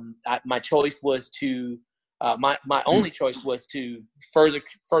my choice was to my only choice was to further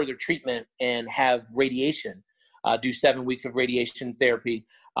treatment and have radiation, do 7 weeks of radiation therapy,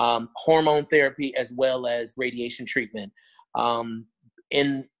 hormone therapy, as well as radiation treatment.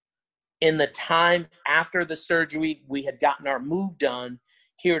 In the time after the surgery, we had gotten our move done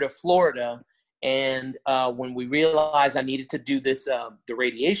here to Florida. And when we realized I needed to do this, the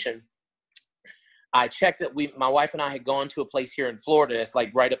radiation, I checked that my wife and I had gone to a place here in Florida that's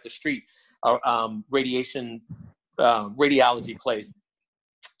like right up the street, radiology place.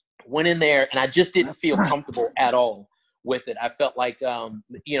 went in there, and I just didn't feel comfortable at all with it. I felt like,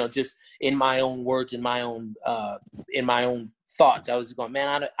 just in my own words, in my own thoughts, I was going,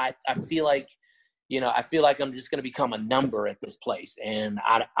 man, I feel like, I feel like I'm just going to become a number at this place, and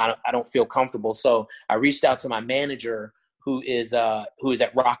I don't feel comfortable. So I reached out to my manager, who is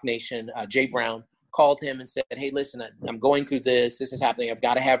at Rock Nation, Jay Brown. Called him and said, hey, listen, I'm going through this. This is happening. I've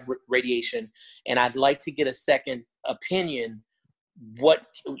got to have radiation, and I'd like to get a second opinion. What,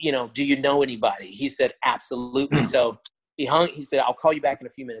 do you know anybody? He said, absolutely. So he said, I'll call you back in a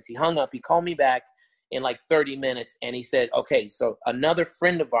few minutes. He hung up. He called me back in like 30 minutes, and he said, okay, so another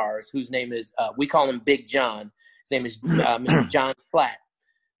friend of ours, whose name is, we call him Big John. His name is Mr. John Platt.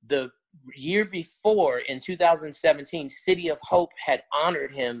 The year before, in 2017, City of Hope had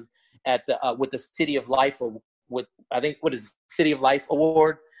honored him at the with the City of Life, or with, I think, what is City of Life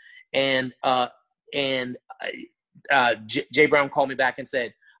Award, and Jay Brown called me back and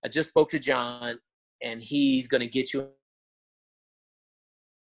said, I just spoke to John, and he's going to get you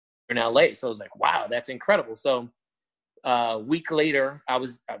in LA. So I was like, wow, that's incredible. So a week later, I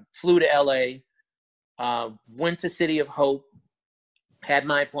flew to LA, went to City of Hope, had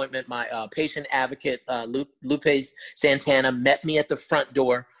my appointment. My patient advocate, Lupe Santana, met me at the front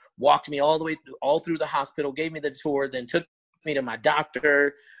door, walked me all through the hospital, gave me the tour, then took me to my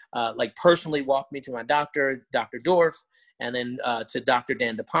doctor, personally walked me to my doctor, Dr. Dorff, and then to Dr.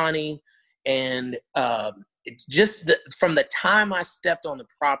 Dandapani. And from the time I stepped on the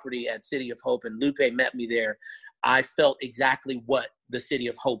property at City of Hope and Lupe met me there, I felt exactly what the City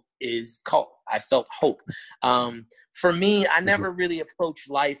of Hope is called. I felt hope. For me, I never really approach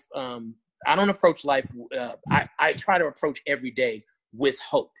life. I don't approach life. I try to approach every day with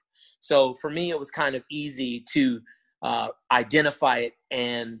hope. So for me, it was kind of easy to identify it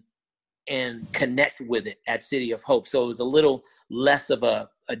and connect with it at City of Hope. So it was a little less of a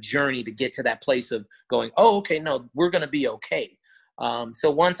journey to get to that place of going, oh, okay, no, we're going to be okay. So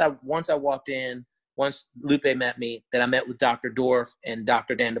once I walked in, once Lupe met me, then I met with Dr. Dorff and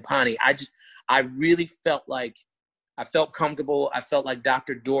Dr. Dandapani. I really felt like I felt comfortable. I felt like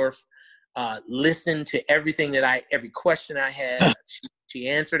Dr. Dorff listened to every question I had. She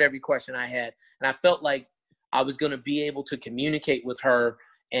answered every question I had. And I felt like I was going to be able to communicate with her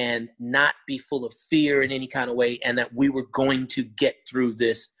and not be full of fear in any kind of way, and that we were going to get through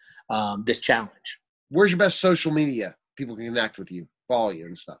this challenge. Where's your best social media? People can connect with you, follow you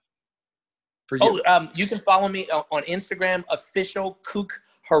and stuff. For you. You can follow me on Instagram, official Kook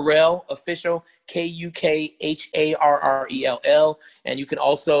Harrell, official KUKHARRELL. And you can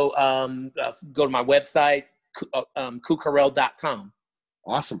also go to my website, kookharrell.com.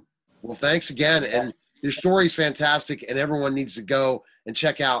 Awesome. Well, thanks again. And your story is fantastic, and everyone needs to go and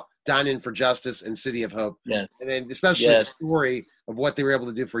check out Dine In for Justice and City of Hope. Yeah. And then especially the story of what they were able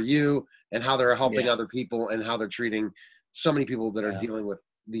to do for you and how they're helping other people and how they're treating so many people that are dealing with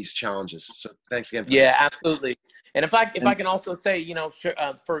these challenges. So thanks again. Absolutely. And if I can also say,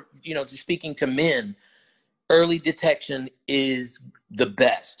 just speaking to men, early detection is the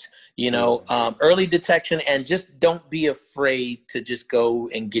best. Early detection, and just don't be afraid to just go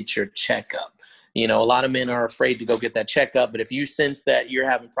and get your checkup. A lot of men are afraid to go get that checkup, but if you sense that you're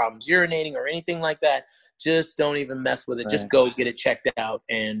having problems urinating or anything like that, just don't even mess with it. Right. Just go get it checked out,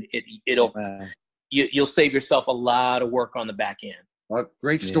 and you'll save yourself a lot of work on the back end. Well,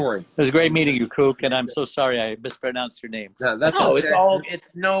 great story. It was great meeting you, Kook, and I'm so sorry I mispronounced your name. No, that's okay. It's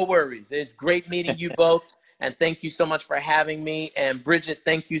no worries. It's great meeting you both. And thank you so much for having me. And Bridget,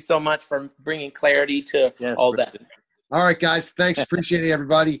 thank you so much for bringing clarity to all Bridget. That. All right, guys. Thanks. Appreciate it,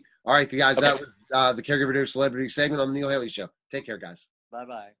 everybody. All right, guys. Okay. That was the Caregiver News Celebrity segment on the Neil Haley Show. Take care, guys.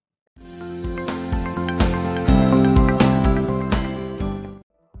 Bye-bye.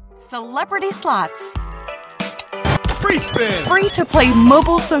 Celebrity Slots. Free spin. Free to play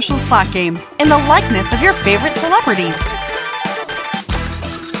mobile social slot games in the likeness of your favorite celebrities.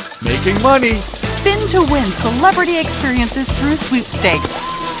 Making money. Spin to win celebrity experiences through sweepstakes.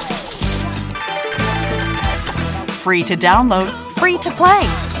 Free to download, free to play.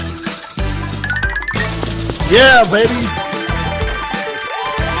 Yeah, baby.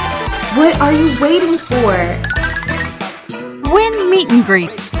 What are you waiting for? Win meet and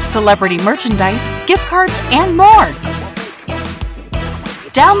greets, celebrity merchandise, gift cards, and more.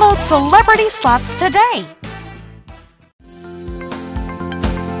 Download Celebrity Slots today.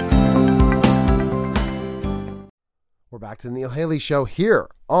 We're back to the Neil Haley Show here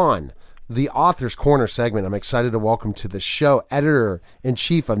on the Author's Corner segment. I'm excited to welcome to the show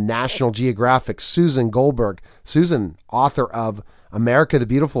Editor-in-Chief of National Geographic, Susan Goldberg. Susan, author of America the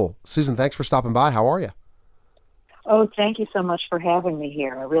Beautiful. Susan, thanks for stopping by. How are you? Oh, thank you so much for having me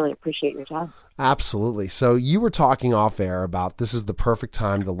here. I really appreciate your time. Absolutely. So you were talking off air about this is the perfect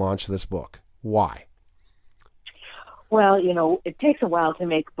time to launch this book. Why? Well, it takes a while to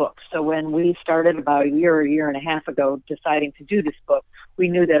make books. So when we started about a year and a half ago deciding to do this book, we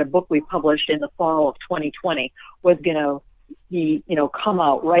knew that a book we published in the fall of 2020 was going to be, come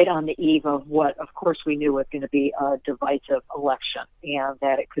out right on the eve of what, of course, we knew was going to be a divisive election and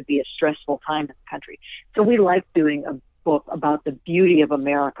that it could be a stressful time in the country. So we liked doing a book about the beauty of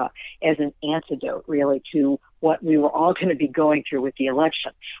America as an antidote, really, to what we were all going to be going through with the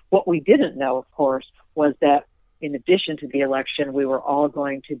election. What we didn't know, of course, was that in addition to the election, we were all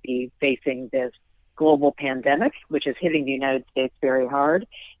going to be facing this global pandemic, which is hitting the United States very hard,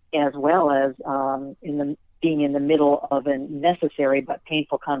 as well as being in the middle of a necessary but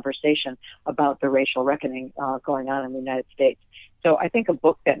painful conversation about the racial reckoning going on in the United States. So I think a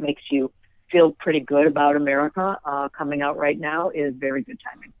book that makes you feel pretty good about America coming out right now is very good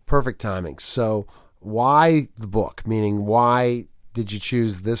timing. Perfect timing. So why the book? Meaning, why did you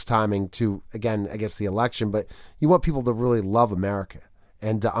choose this timing to, again, I guess the election, but you want people to really love America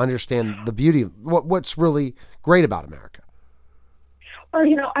and to understand the beauty of what's really great about America? Well,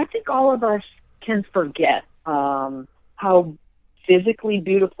 I think all of us can forget how physically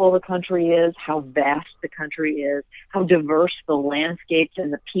beautiful the country is, how vast the country is, how diverse the landscapes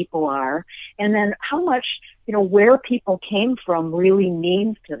and the people are, and then how much, where people came from really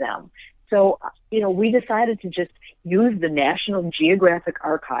means to them. So, we decided to just use the National Geographic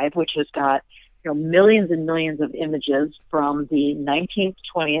Archive, which has got, millions and millions of images from the 19th,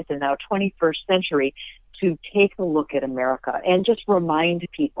 20th, and now 21st century to take a look at America and just remind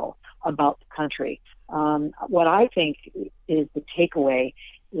people about the country. What I think is the takeaway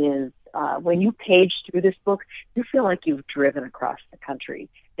is when you page through this book, you feel like you've driven across the country,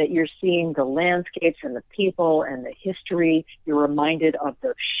 that you're seeing the landscapes and the people and the history. You're reminded of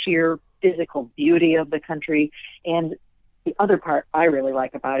the sheer physical beauty of the country. And the other part I really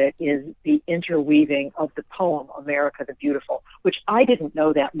like about it is the interweaving of the poem, America the Beautiful, which I didn't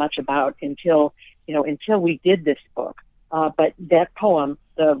know that much about until we did this book. But that poem,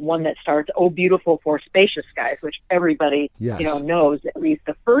 the one that starts, "Oh, beautiful for spacious skies," which everybody, knows at least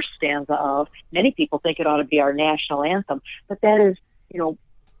the first stanza of. Many people think it ought to be our national anthem, but that is,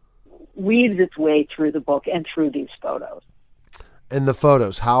 weaves its way through the book and through these photos. And the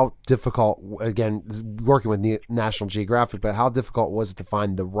photos, how difficult, again, working with the National Geographic, but how difficult was it to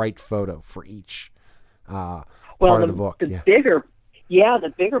find the right photo for each part of the book? The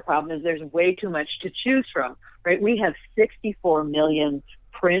bigger problem is there's way too much to choose from, right? We have 64 million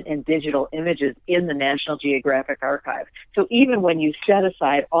print and digital images in the National Geographic Archive. So even when you set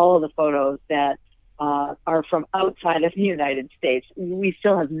aside all of the photos that are from outside of the United States, we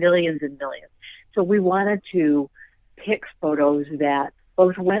still have millions and millions. So we wanted to pick photos that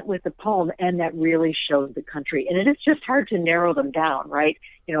both went with the poem and that really showed the country. And it is just hard to narrow them down, right?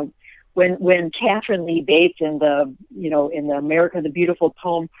 When Catherine Lee Bates in the America the Beautiful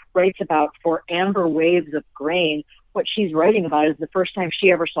poem writes about "for amber waves of grain," what she's writing about is the first time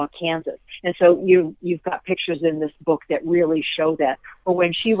she ever saw Kansas. And so you've got pictures in this book that really show that. Or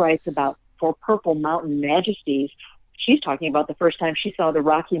when she writes about "for purple mountain majesties," she's talking about the first time she saw the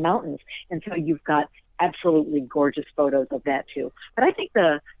Rocky Mountains. And so you've got absolutely gorgeous photos of that too. But I think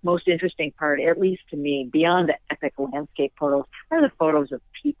the most interesting part, at least to me, beyond the epic landscape photos, are the photos of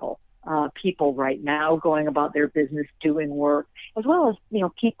people. People right now going about their business, doing work, as well as,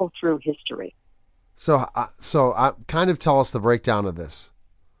 people through history. So kind of tell us the breakdown of this.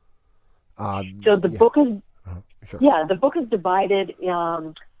 Book is, the book is divided.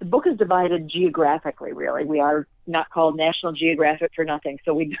 The book is divided geographically. Really, we are not called National Geographic for nothing.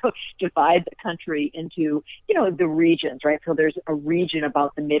 So we divide the country into, the regions, right? So there's a region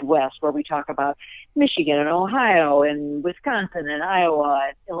about the Midwest where we talk about Michigan and Ohio and Wisconsin and Iowa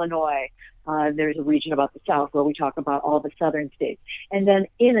and Illinois. There's a region about the South where we talk about all the southern states. And then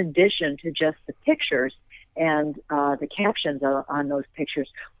in addition to just the pictures and the captions on those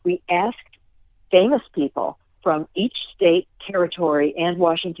pictures, we asked famous people from each state, territory, and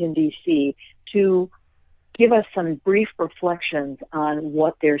Washington, D.C. to give us some brief reflections on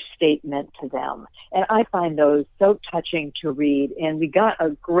what their state meant to them. And I find those so touching to read. And we got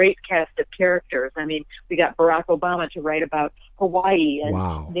a great cast of characters. I mean, we got Barack Obama to write about Hawaii,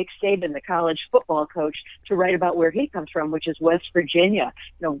 and Nick Saban, the college football coach, to write about where he comes from, which is West Virginia.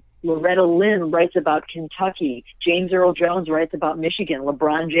 Loretta Lynn writes about Kentucky. James Earl Jones writes about Michigan.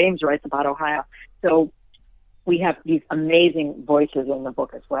 LeBron James writes about Ohio. So we have these amazing voices in the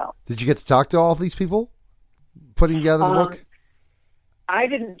book as well. Did you get to talk to all of these people putting together the book? I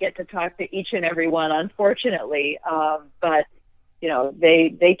didn't get to talk to each and every one, unfortunately, but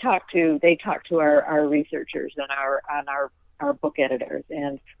they talk to our researchers and our book editors,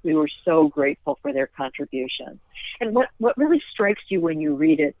 and we were so grateful for their contributions. And what really strikes you when you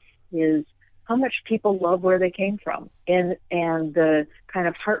read it is how much people love where they came from, and the kind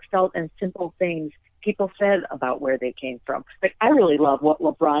of heartfelt and simple things people said about where they came from. Like, I really love what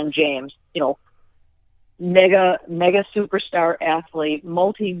LeBron James, mega superstar athlete,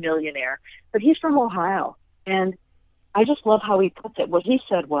 multi-millionaire, but he's from Ohio, and I just love how he puts it. What he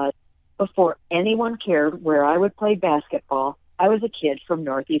said was, before anyone cared where I would play basketball, I was a kid from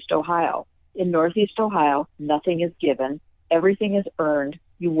Northeast Ohio. In Northeast Ohio, nothing is given. Everything is earned.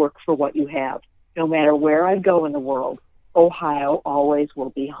 You work for what you have. No matter where I go in the world, Ohio always will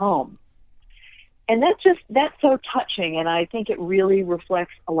be home. And that's so touching, and I think it really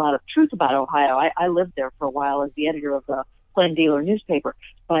reflects a lot of truth about Ohio. I lived there for a while as the editor of the Plain Dealer newspaper,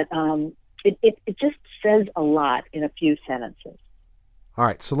 but it just says a lot in a few sentences. All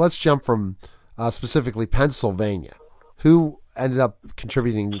right, so let's jump from specifically Pennsylvania. Who ended up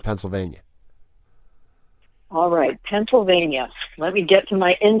contributing to Pennsylvania? All right, Pennsylvania. Let me get to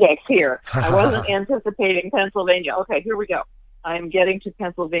my index here. I wasn't anticipating Pennsylvania. Okay, here we go. I'm getting to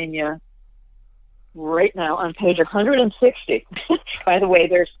Pennsylvania right now on page 160. By the way,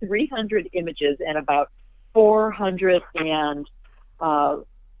 there's 300 images and about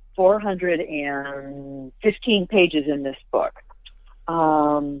 415 pages in this book.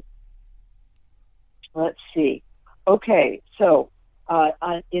 Let's see. Okay, so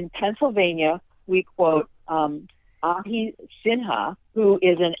in Pennsylvania, we quote Abhi Sinha, who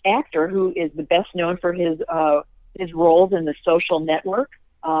is an actor who is the best known for his roles in The Social Network.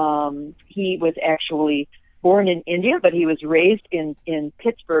 He was actually born in India, but he was raised in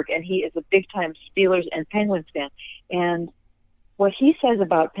Pittsburgh, and he is a big-time Steelers and Penguins fan. And what he says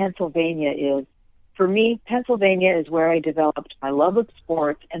about Pennsylvania is, for me, Pennsylvania is where I developed my love of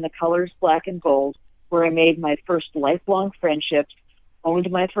sports and the colors black and gold, where I made my first lifelong friendships, owned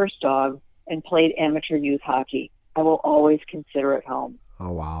my first dog, and played amateur youth hockey. I will always consider it home.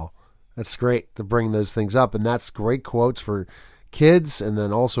 Oh, wow. That's great to bring those things up, and that's great quotes for kids and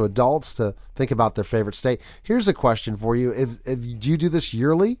then also adults to think about their favorite state. Here's a question for you. Do you do this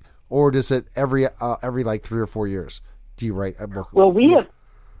yearly, or does it every like 3 or 4 years? Do you write a book? Well, we have.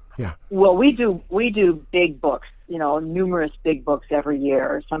 Yeah. Well, we do big books, numerous big books every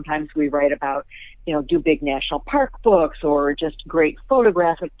year. Sometimes we write about, do big national park books or just great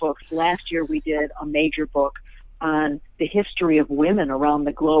photographic books. Last year we did a major book on the history of women around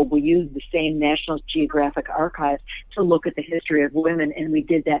the globe. We used the same National Geographic archives to look at the history of women, and we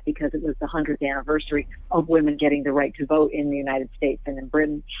did that because it was the 100th anniversary of women getting the right to vote in the United States and in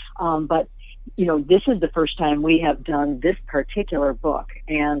Britain. But this is the first time we have done this particular book.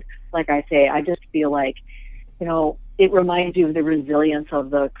 And like I say, I just feel like, it reminds you of the resilience of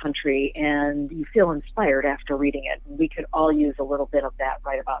the country, and you feel inspired after reading it. We could all use a little bit of that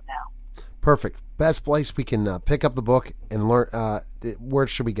right about now. Perfect. Best place we can pick up the book and learn, where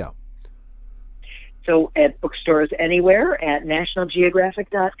should we go? So at bookstores anywhere, at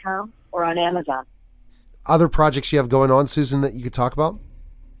nationalgeographic.com, or on Amazon. Other projects you have going on, Susan, that you could talk about?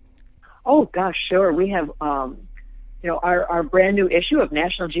 Oh, gosh, sure. We have, our brand new issue of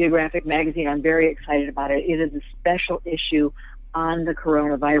National Geographic magazine. I'm very excited about it. It is a special issue on the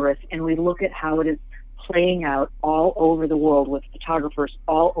coronavirus, and we look at how it is playing out all over the world with photographers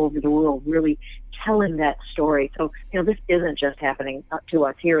all over the world really telling that story. So, this isn't just happening to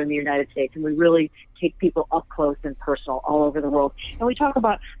us here in the United States, and we really take people up close and personal all over the world. And we talk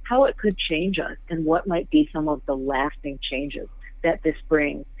about how it could change us and what might be some of the lasting changes that this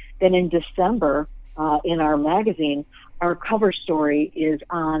brings. Then in December, in our magazine, our cover story is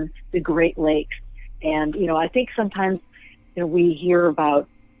on the Great Lakes. And, I think sometimes, we hear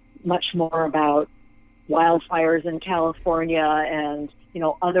much more about wildfires in California and,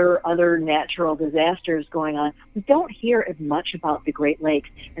 other natural disasters going on. We don't hear as much about the Great Lakes,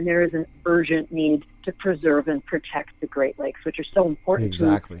 and there is an urgent need to preserve and protect the Great Lakes, which are so important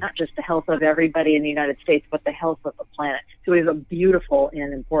to not just the health of everybody in the United States, but the health of the planet. So we have a beautiful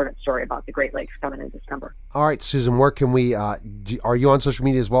and important story about the Great Lakes coming in December. All right, Susan, where can we, are you on social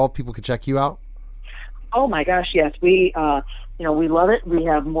media as well? People can check you out? Oh my gosh, yes. We love it. We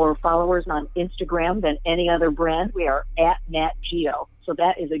have more followers on Instagram than any other brand. We are at NatGeo. So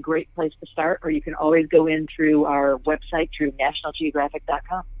that is a great place to start, or you can always go in through our website through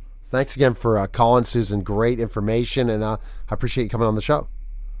nationalgeographic.com. Thanks again for calling, Susan. Great information, and I appreciate you coming on the show.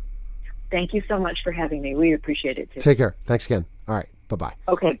 Thank you so much for having me. We appreciate it, too. Take care. Thanks again. All right. Bye-bye.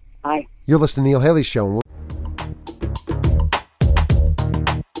 Okay. Bye. You're listening to Neil Haley's show.